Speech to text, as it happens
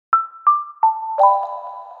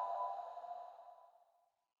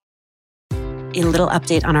A little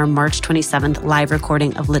update on our March 27th live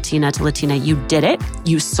recording of Latina to Latina. You did it.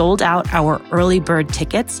 You sold out our early bird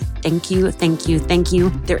tickets. Thank you, thank you, thank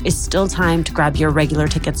you. There is still time to grab your regular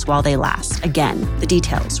tickets while they last. Again, the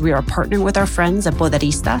details. We are partnering with our friends at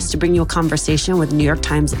Poderistas to bring you a conversation with New York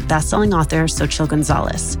Times bestselling author Xochitl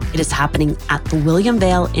Gonzalez. It is happening at the William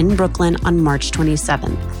Vale in Brooklyn on March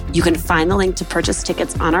 27th. You can find the link to purchase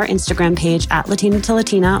tickets on our Instagram page at Latina to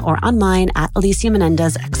Latina or on mine at Alicia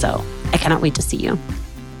Menendez XO. I cannot wait to see you.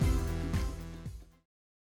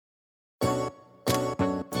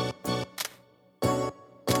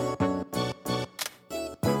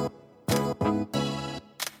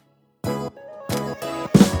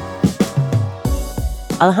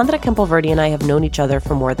 Alejandra Campoverdi and I have known each other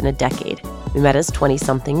for more than a decade. We met as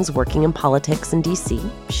 20-somethings working in politics in D.C.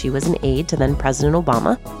 She was an aide to then President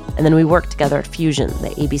Obama, and then we worked together at Fusion, the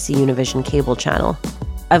ABC Univision cable channel.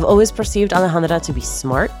 I've always perceived Alejandra to be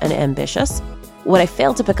smart and ambitious. What I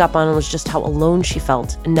failed to pick up on was just how alone she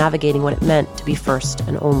felt in navigating what it meant to be first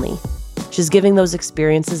and only. She's giving those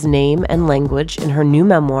experiences name and language in her new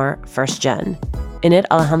memoir, First Gen. In it,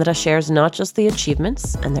 Alejandra shares not just the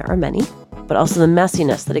achievements, and there are many, but also the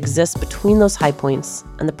messiness that exists between those high points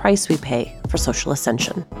and the price we pay for social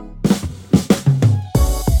ascension.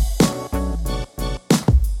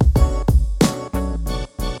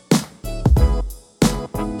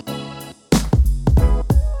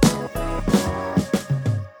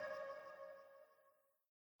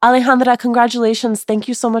 Alejandra, congratulations. Thank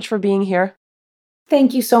you so much for being here.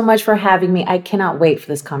 Thank you so much for having me. I cannot wait for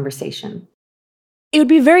this conversation. It would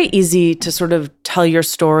be very easy to sort of tell your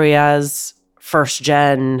story as first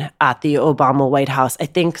gen at the Obama White House. I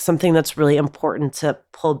think something that's really important to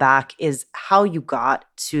pull back is how you got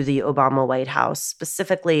to the Obama White House,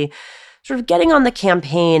 specifically sort of getting on the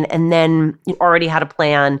campaign, and then you already had a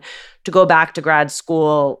plan to go back to grad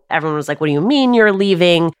school. Everyone was like, what do you mean you're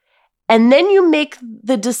leaving? And then you make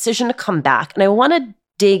the decision to come back. And I want to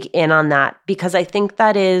dig in on that because I think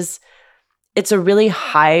it's a really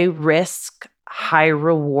high risk, high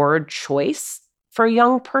reward choice for a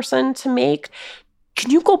young person to make.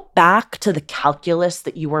 Can you go back to the calculus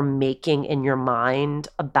that you were making in your mind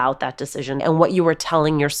about that decision and what you were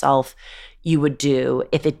telling yourself you would do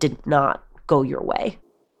if it did not go your way?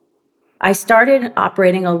 I started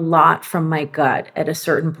operating a lot from my gut at a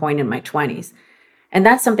certain point in my 20s. And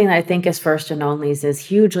that's something that I think as first and onlys is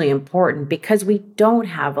hugely important because we don't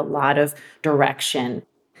have a lot of direction.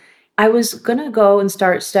 I was going to go and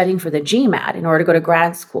start studying for the GMAT in order to go to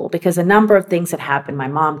grad school because a number of things had happened. My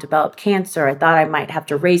mom developed cancer. I thought I might have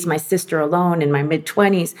to raise my sister alone in my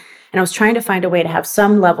mid-20s. And I was trying to find a way to have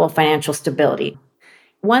some level of financial stability.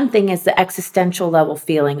 One thing is the existential level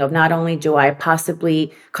feeling of not only do I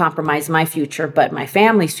possibly compromise my future, but my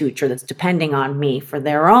family's future that's depending on me for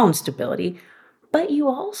their own stability. But you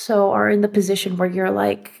also are in the position where you're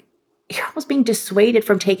almost being dissuaded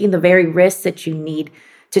from taking the very risks that you need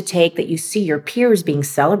to take that you see your peers being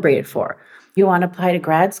celebrated for. You want to apply to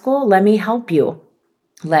grad school? Let me help you.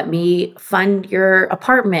 Let me fund your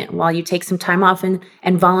apartment while you take some time off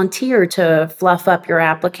and volunteer to fluff up your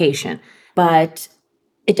application. But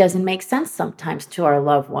it doesn't make sense sometimes to our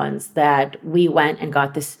loved ones that we went and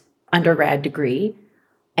got this undergrad degree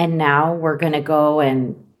and now we're going to go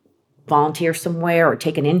and volunteer somewhere or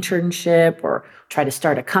take an internship or try to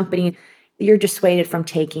start a company. You're dissuaded from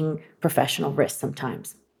taking professional risks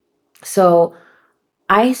sometimes. So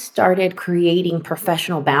I started creating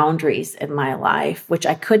professional boundaries in my life, which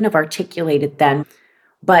I couldn't have articulated then.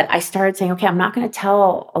 But I started saying, okay, I'm not going to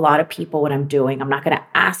tell a lot of people what I'm doing. I'm not going to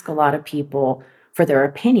ask a lot of people for their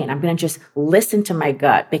opinion. I'm going to just listen to my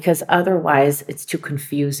gut because otherwise it's too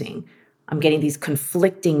confusing. I'm getting these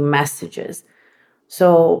conflicting messages.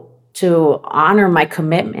 So to honor my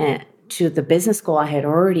commitment to the business school I had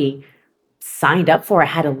already signed up for, I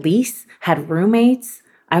had a lease, had roommates,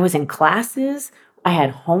 I was in classes, I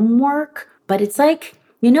had homework, but it's like,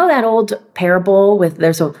 you know that old parable with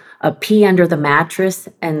there's a pea under the mattress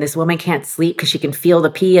and this woman can't sleep because she can feel the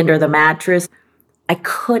pea under the mattress. I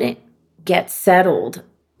couldn't get settled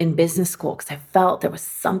in business school because I felt there was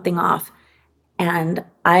something off. And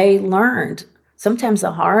I learned sometimes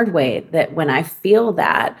the hard way that when I feel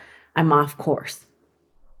that, I'm off course.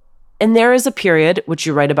 And there is a period, which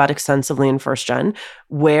you write about extensively in First Gen,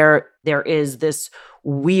 where there is this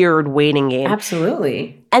weird waiting game.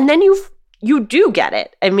 Absolutely. And then you do get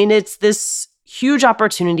it. I mean, it's this huge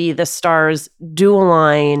opportunity. The stars do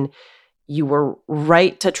align. You were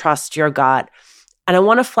right to trust your gut. And I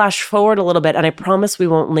want to flash forward a little bit, and I promise we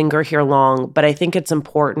won't linger here long, but I think it's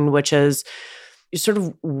important, which is you sort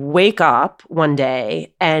of wake up one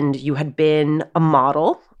day and you had been a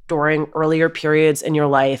model during earlier periods in your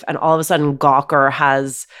life, and all of a sudden Gawker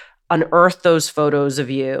has unearthed those photos of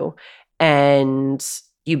you and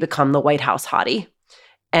you become the White House hottie.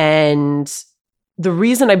 And the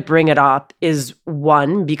reason I bring it up is,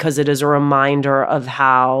 one, because it is a reminder of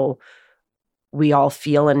how we all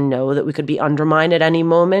feel and know that we could be undermined at any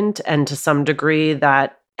moment. And to some degree,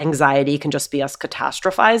 that anxiety can just be us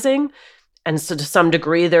catastrophizing. And so to some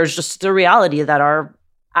degree, there's just the reality that our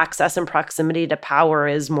access and proximity to power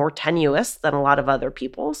is more tenuous than a lot of other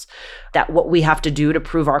people's, that what we have to do to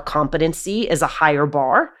prove our competency is a higher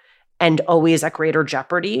bar and always at greater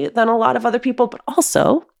jeopardy than a lot of other people. But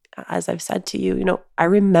also, as I've said to you, I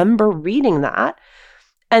remember reading that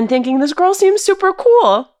and thinking, this girl seems super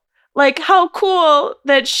cool. Like, how cool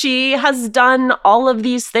that she has done all of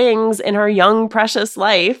these things in her young, precious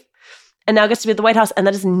life and now gets to be at the White House. And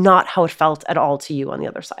that is not how it felt at all to you on the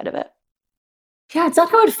other side of it. Yeah, it's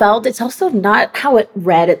not how it felt. It's also not how it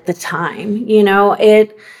read at the time.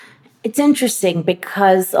 It's interesting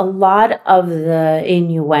because a lot of the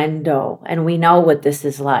innuendo, and we know what this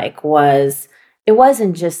is like, it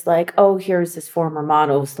wasn't just like, oh, here's this former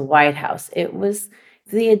model, it's the White House. It was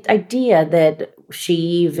the idea that she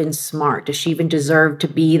even smart? Does she even deserve to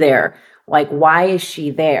be there? Like, why is she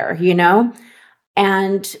there?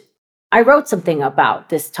 And I wrote something about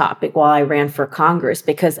this topic while I ran for Congress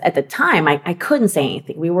because at the time I couldn't say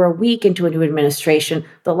anything. We were a week into a new administration.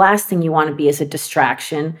 The last thing you want to be is a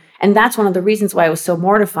distraction. And that's one of the reasons why it was so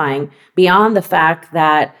mortifying, beyond the fact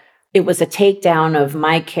that it was a takedown of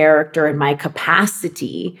my character and my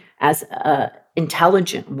capacity as an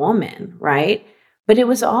intelligent woman, right? But it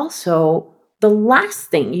was also the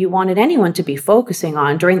last thing you wanted anyone to be focusing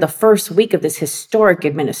on during the first week of this historic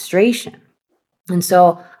administration. And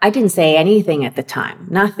so I didn't say anything at the time,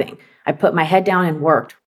 nothing. I put my head down and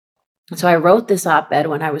worked. And so I wrote this op-ed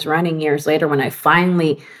when I was running years later, when I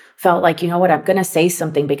finally felt like, I'm going to say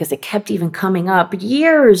something, because it kept even coming up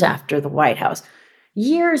years after the White House,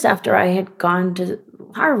 years after I had gone to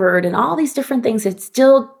Harvard and all these different things. It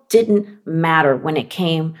still didn't matter when it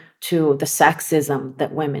came to the sexism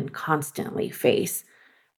that women constantly face.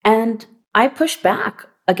 And I pushed back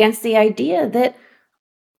against the idea that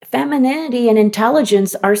femininity and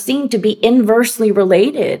intelligence are seen to be inversely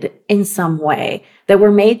related in some way, that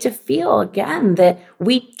we're made to feel, again, that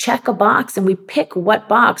we check a box and we pick what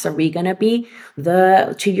box. Are we going to be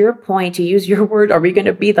to your point, to use your word, are we going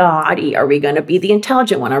to be the hottie? Are we going to be the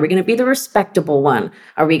intelligent one? Are we going to be the respectable one?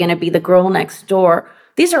 Are we going to be the girl next door?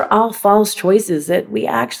 These are all false choices that we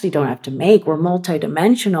actually don't have to make. We're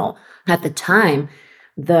multidimensional. At the time,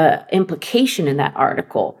 the implication in that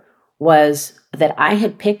article was that I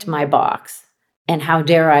had picked my box, and how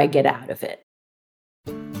dare I get out of it.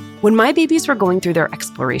 When my babies were going through their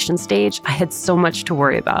exploration stage, I had so much to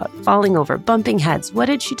worry about. Falling over, bumping heads. What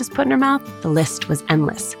did she just put in her mouth? The list was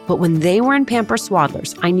endless. But when they were in Pampers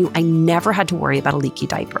Swaddlers, I knew I never had to worry about a leaky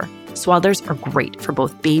diaper. Swaddlers are great for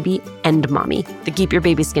both baby and mommy. They keep your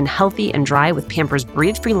baby's skin healthy and dry with Pampers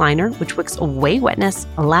Breathe-Free Liner, which wicks away wetness,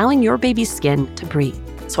 allowing your baby's skin to breathe.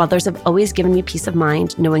 Swaddlers have always given me peace of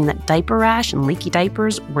mind knowing that diaper rash and leaky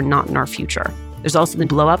diapers were not in our future. There's also the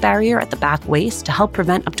blowout barrier at the back waist to help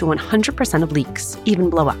prevent up to 100% of leaks, even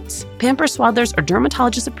blowouts. Pampers Swaddlers are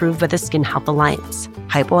dermatologist approved by the Skin Health Alliance,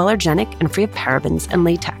 hypoallergenic and free of parabens and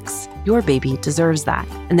latex. Your baby deserves that.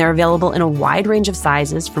 And they're available in a wide range of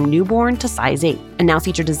sizes from newborn to size 8, and now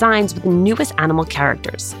feature designs with the newest animal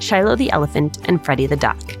characters, Shiloh the elephant and Freddie the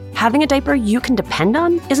duck. Having a diaper you can depend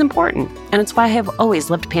on is important, and it's why I have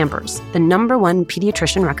always loved Pampers, the #1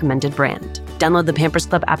 pediatrician recommended brand. Download the Pampers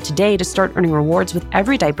Club app today to start earning rewards with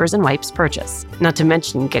every diapers and wipes purchase. Not to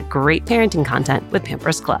mention, get great parenting content with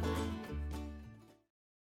Pampers Club.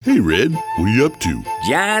 Hey, Red, what are you up to?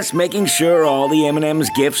 Just making sure all the M&M's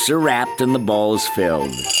gifts are wrapped and the bowls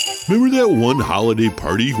filled. Remember that one holiday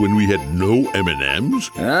party when we had no M&Ms?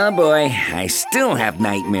 Oh boy, I still have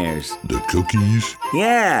nightmares. The cookies?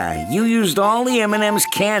 Yeah, you used all the M&M's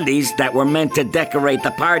candies that were meant to decorate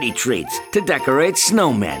the party treats, to decorate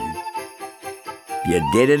snowmen. You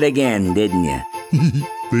did it again, didn't you?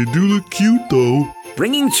 They do look cute, though.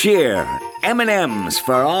 Bringing cheer, M&M's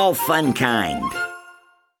for all fun kind.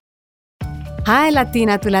 Hi,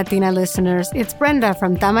 Latina to Latina listeners. It's Brenda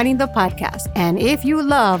from Tamarindo Podcast. And if you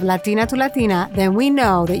love Latina to Latina, then we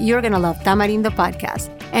know that you're going to love Tamarindo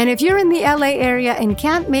Podcast. And if you're in the LA area and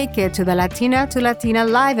can't make it to the Latina to Latina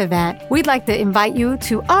live event, we'd like to invite you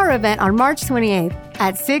to our event on March 28th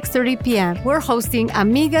at 6:30 p.m., we're hosting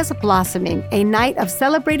Amigas Blossoming, a night of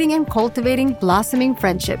celebrating and cultivating blossoming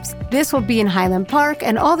friendships. This will be in Highland Park,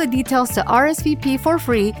 and all the details to RSVP for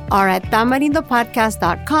free are at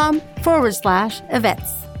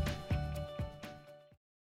tamarindopodcast.com/events.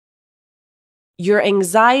 Your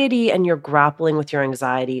anxiety and your grappling with your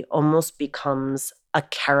anxiety almost becomes a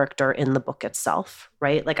character in the book itself,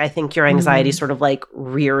 right? Like, I think your anxiety sort of like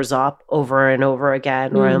rears up over and over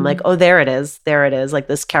again, or I'm like, oh, there it is, like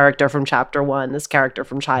this character from chapter 1, this character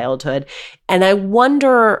from childhood. And I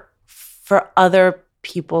wonder, for other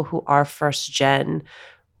people who are first gen,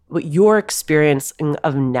 what your experience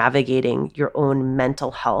of navigating your own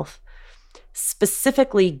mental health,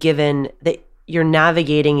 specifically given that you're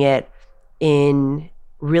navigating it in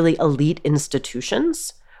really elite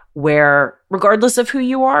institutions where, regardless of who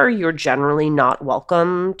you are, you're generally not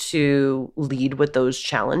welcome to lead with those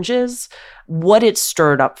challenges, what it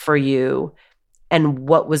stirred up for you and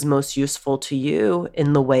what was most useful to you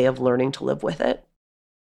in the way of learning to live with it.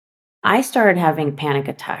 I started having panic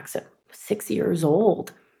attacks at 6 years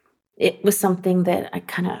old. It was something that I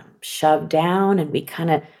kind of shoved down, and we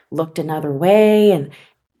kind of looked another way.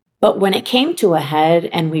 But when it came to a head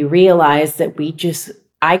and we realized that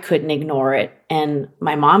I couldn't ignore it, and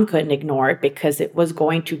my mom couldn't ignore it because it was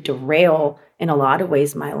going to derail in a lot of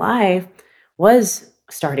ways my life, was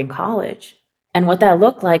starting college. And what that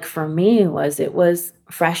looked like for me was it was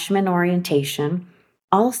freshman orientation.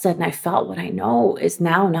 All of a sudden, I felt what I know is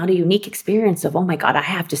now not a unique experience of, oh my God, I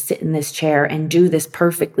have to sit in this chair and do this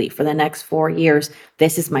perfectly for the next 4 years.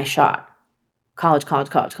 This is my shot. College.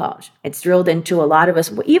 It's drilled into a lot of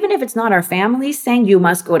us, even if it's not our families saying you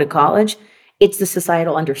must go to college. It's the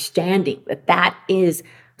societal understanding that is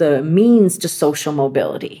the means to social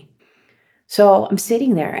mobility. So I'm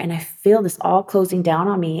sitting there and I feel this all closing down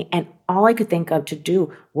on me. And all I could think of to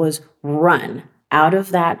do was run out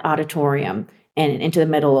of that auditorium and into the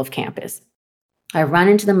middle of campus. I run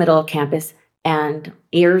into the middle of campus and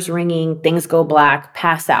ears ringing, things go black,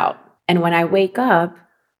 pass out. And when I wake up,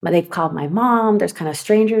 they've called my mom. There's kind of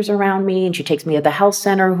strangers around me. And she takes me to the health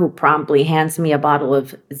center, who promptly hands me a bottle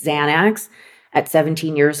of Xanax at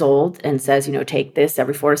 17 years old and says, take this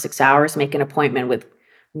every 4 to 6 hours, make an appointment with,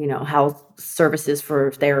 health services for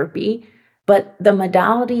therapy. But the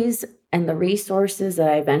modalities and the resources that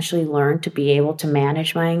I eventually learned to be able to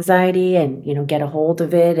manage my anxiety and, get a hold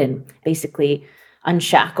of it and basically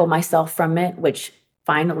unshackle myself from it, which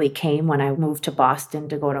finally came when I moved to Boston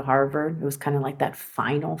to go to Harvard. It was kind of like that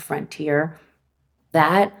final frontier.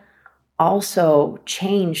 That also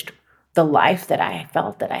changed the life that I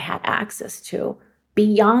felt that I had access to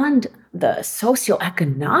beyond the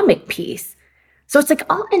socioeconomic piece. So it's like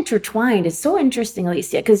all intertwined. It's so interesting,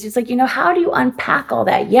 Alicia, because it's like, how do you unpack all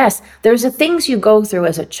that? Yes, there's the things you go through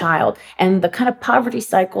as a child and the kind of poverty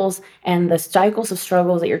cycles and the cycles of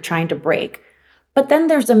struggles that you're trying to break. But then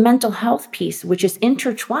there's a mental health piece, which is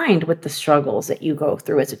intertwined with the struggles that you go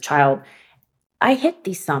through as a child. I hit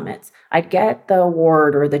these summits. I'd get the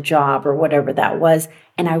award or the job or whatever that was,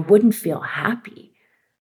 and I wouldn't feel happy.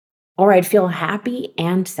 Or I'd feel happy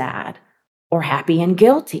and sad, or happy and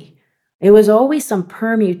guilty. It was always some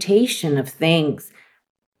permutation of things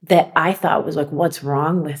that I thought was like, what's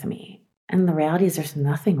wrong with me? And the reality is there's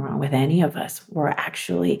nothing wrong with any of us. We're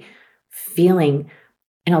actually feeling,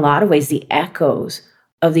 in a lot of ways, the echoes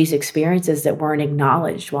of these experiences that weren't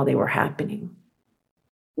acknowledged while they were happening.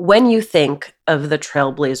 When you think of the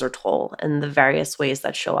Trailblazer toll and the various ways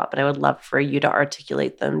that show up, and I would love for you to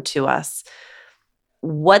articulate them to us,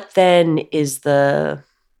 what then is the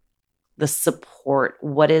support?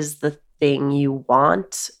 What is the thing you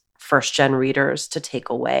want first-gen readers to take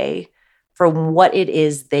away from what it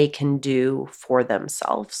is they can do for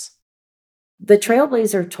themselves? The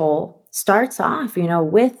Trailblazer toll starts off,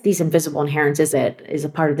 with these invisible inherences that is a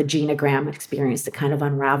part of the genogram experience to kind of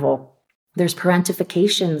unravel. There's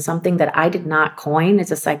parentification, something that I did not coin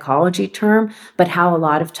as a psychology term, but how a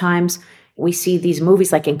lot of times we see these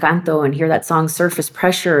movies like Encanto and hear that song Surface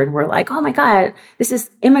Pressure, and we're like, oh my God, this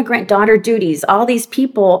is immigrant daughter duties. All these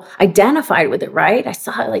people identified with it, right? I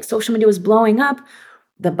saw like social media was blowing up.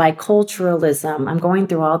 The biculturalism, I'm going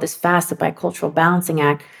through all this fast, the bicultural balancing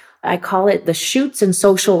act. I call it the chutes and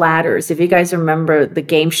social ladders. If you guys remember the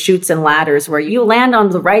game Chutes and Ladders, where you land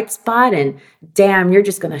on the right spot and damn, you're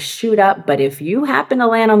just going to shoot up. But if you happen to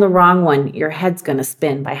land on the wrong one, your head's going to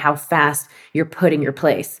spin by how fast you're putting your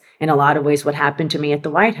place. In a lot of ways, what happened to me at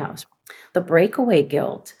the White House. The breakaway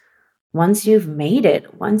guilt. Once you've made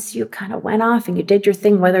it, once you kind of went off and you did your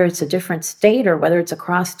thing, whether it's a different state or whether it's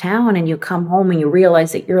across town, and you come home and you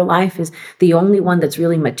realize that your life is the only one that's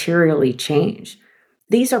really materially changed.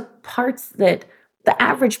 These are parts that the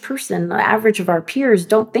average person, the average of our peers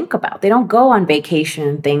don't think about. They don't go on vacation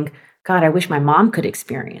and think, God, I wish my mom could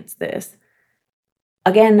experience this.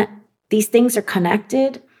 Again, these things are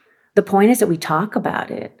connected. The point is that we talk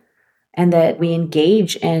about it and that we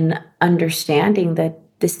engage in understanding that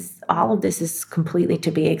all of this is completely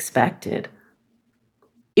to be expected.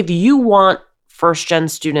 If you want first-gen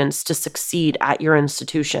students to succeed at your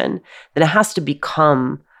institution, then it has to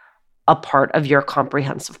become a part of your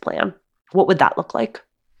comprehensive plan. What would that look like?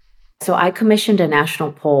 So I commissioned a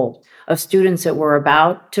national poll of students that were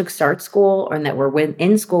about to start school or that were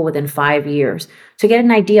in school within 5 years to get an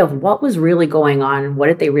idea of what was really going on and what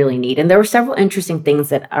did they really need. And there were several interesting things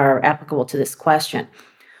that are applicable to this question.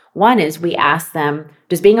 One is we asked them,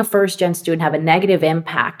 does being a first-gen student have a negative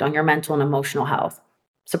impact on your mental and emotional health?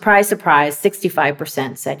 Surprise, surprise,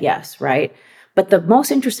 65% said yes, right? But the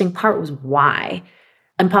most interesting part was why.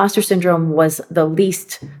 Imposter syndrome was the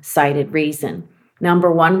least cited reason.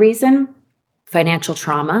 Number one reason, financial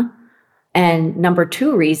trauma. And number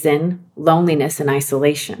two reason, loneliness and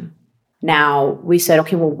isolation. Now, we said,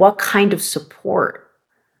 okay, well, what kind of support?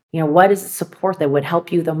 What is the support that would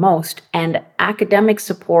help you the most? And academic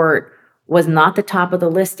support was not the top of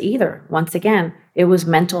the list either. Once again, it was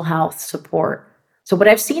mental health support. So what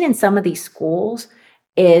I've seen in some of these schools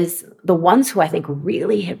is the ones who I think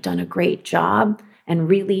really have done a great job and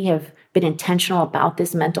really have been intentional about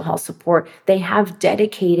this mental health support. They have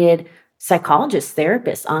dedicated psychologists,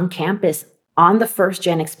 therapists on campus, on the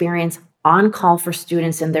first-gen experience, on call for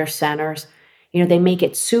students in their centers. They make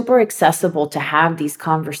it super accessible to have these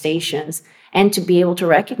conversations and to be able to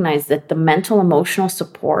recognize that the mental, emotional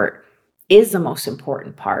support is the most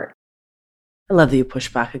important part. I love that you push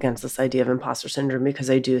back against this idea of imposter syndrome because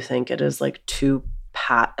I do think it is like too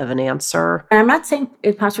pat of an answer. And I'm not saying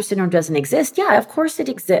imposter syndrome doesn't exist. Yeah, of course it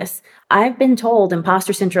exists. I've been told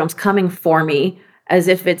imposter syndrome's coming for me as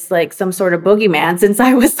if it's like some sort of boogeyman since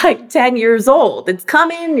I was like 10 years old. It's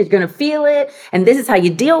coming, you're going to feel it, and this is how you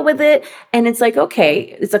deal with it. And it's like,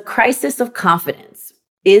 okay, it's a crisis of confidence.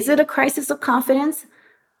 Is it a crisis of confidence?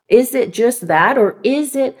 Is it just that? Or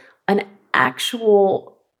is it an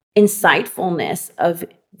actual insightfulness of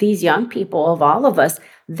these young people, of all of us,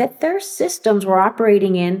 that their systems we're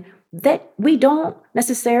operating in that we don't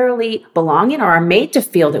necessarily belong in or are made to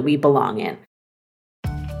feel that we belong in?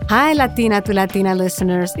 Hi, Latina to Latina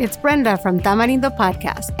listeners. It's Brenda from Tamarindo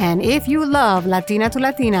Podcast. And if you love Latina to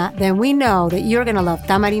Latina, then we know that you're going to love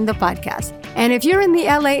Tamarindo Podcast. And if you're in the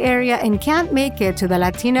LA area and can't make it to the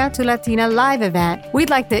Latina to Latina live event, we'd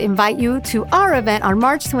like to invite you to our event on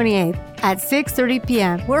March 28th at 6:30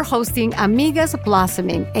 p.m. We're hosting Amigas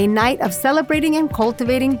Blossoming, a night of celebrating and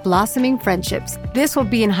cultivating blossoming friendships. This will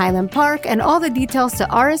be in Highland Park, and all the details to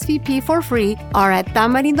RSVP for free are at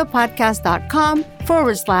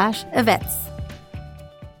tamarindopodcast.com/events.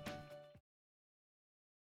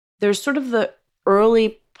 There's sort of the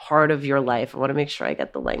early part of your life, I want to make sure I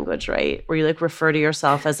get the language right, where you like refer to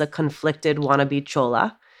yourself as a conflicted wannabe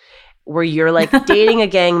chola, where you're like dating a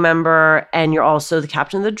gang member and you're also the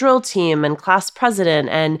captain of the drill team and class president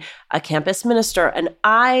and a campus minister. And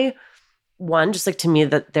just like to me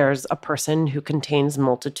that there's a person who contains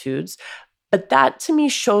multitudes, but that to me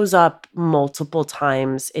shows up multiple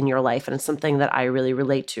times in your life. And it's something that I really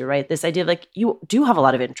relate to, right? This idea of like, you do have a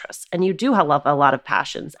lot of interests and you do have a lot of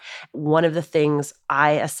passions. One of the things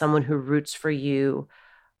I, as someone who roots for you,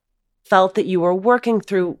 felt that you were working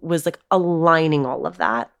through was like aligning all of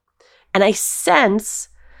that. And I sense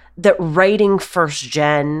that writing First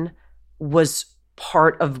Gen was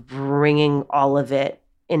part of bringing all of it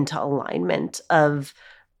into alignment, of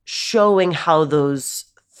showing how those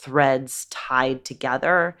threads tied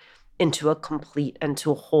together into a complete and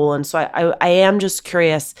to a whole. And so I am just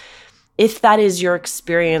curious, if that is your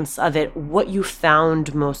experience of it, what you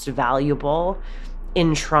found most valuable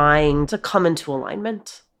in trying to come into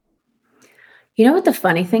alignment. You know what the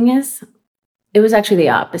funny thing is? It was actually the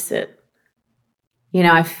opposite.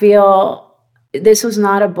 I feel this was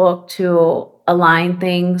not a book to align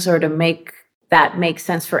things or to make that make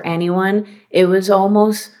sense for anyone. It was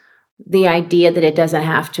almost the idea that it doesn't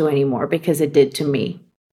have to anymore because it did to me.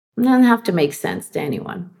 It doesn't have to make sense to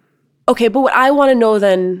anyone. Okay, but what I want to know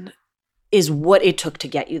then is what it took to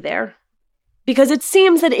get you there. Because it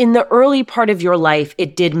seems that in the early part of your life,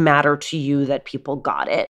 it did matter to you that people got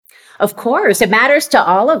it. Of course, it matters to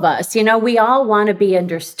all of us. We all want to be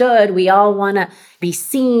understood. We all want to be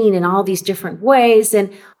seen in all these different ways.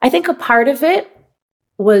 And I think a part of it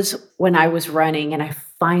was when I was running and I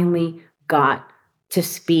finally got to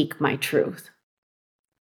speak my truth.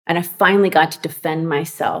 And I finally got to defend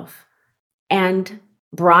myself and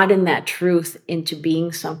broaden that truth into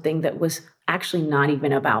being something that was actually not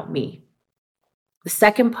even about me. The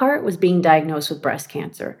second part was being diagnosed with breast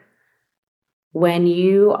cancer. When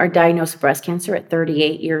you are diagnosed with breast cancer at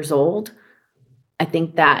 38 years old, I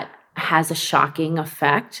think that has a shocking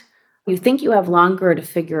effect. You think you have longer to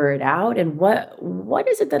figure it out. And what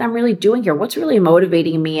is it that I'm really doing here? What's really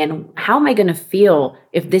motivating me? And how am I going to feel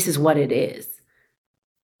if this is what it is?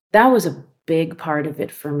 That was a big part of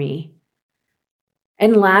it for me.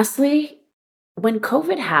 And lastly, when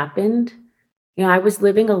COVID happened, I was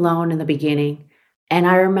living alone in the beginning. And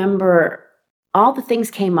I remember all the things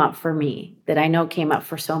came up for me that I know came up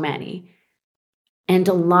for so many. And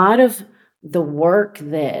a lot of the work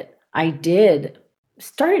that I did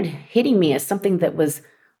started hitting me as something that was,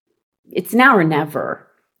 it's now or never.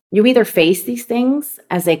 You either face these things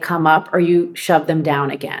as they come up or you shove them down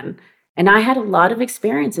again. And I had a lot of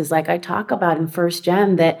experiences, like I talk about in First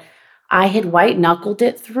Gen, that I had white knuckled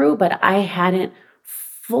it through, but I hadn't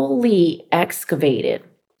fully excavated.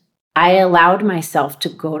 I allowed myself to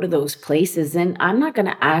go to those places, and I'm not going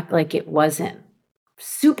to act like it wasn't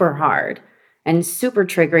super hard and super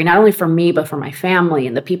triggering, not only for me, but for my family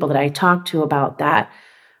and the people that I talked to about that.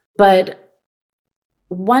 But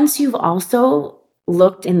once you've also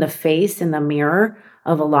looked in the face, in the mirror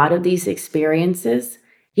of a lot of these experiences,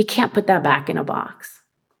 you can't put that back in a box.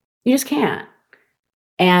 You just can't.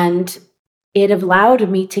 And it allowed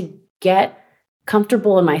me to get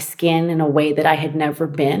comfortable in my skin in a way that I had never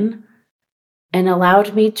been, and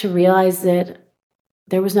allowed me to realize that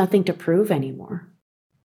there was nothing to prove anymore.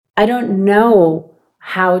 I don't know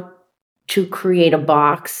how to create a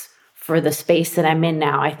box for the space that I'm in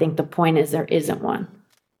now. I think the point is there isn't one.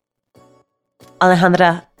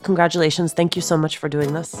 Alejandra, congratulations. Thank you so much for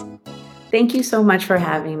doing this. Thank you so much for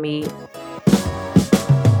having me.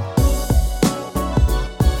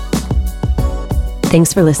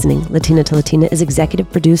 Thanks for listening. Latina to Latina is executive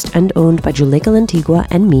produced and owned by Juleka Lantigua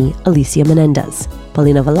and me, Alicia Menendez.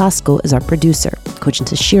 Paulina Velasco is our producer. Kojin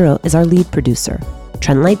Tashiro is our lead producer.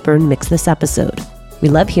 Trent Lightburn mixed this episode. We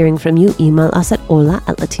love hearing from you. Email us at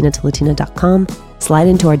hola@latinatolatina.com. Slide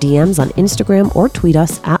into our DMs on Instagram or tweet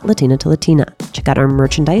us at Latina to Latina. Check out our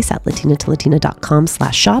merchandise at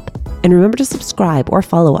latinatolatina.com/shop. And remember to subscribe or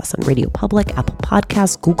follow us on Radio Public, Apple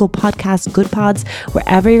Podcasts, Google Podcasts, Good Pods,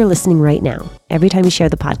 wherever you're listening right now. Every time you share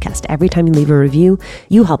the podcast, every time you leave a review,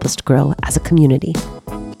 you help us to grow as a community.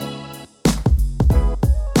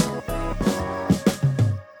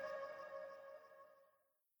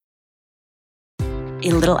 A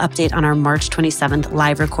little update on our March 27th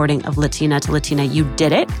live recording of Latina to Latina. You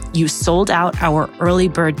did it. You sold out our early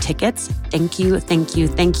bird tickets. Thank you, thank you,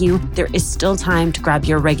 thank you. There is still time to grab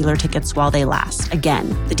your regular tickets while they last.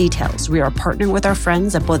 Again, the details. We are partnering with our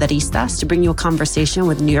friends at Poderistas to bring you a conversation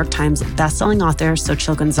with New York Times bestselling author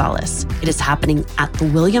Xochitl Gonzalez. It is happening at the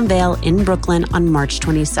William Vale in Brooklyn on March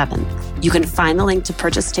 27th. You can find the link to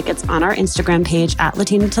purchase tickets on our Instagram page at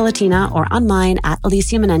Latina to Latina or on mine at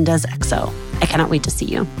Alicia Menendez XO. I cannot wait to see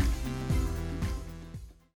you.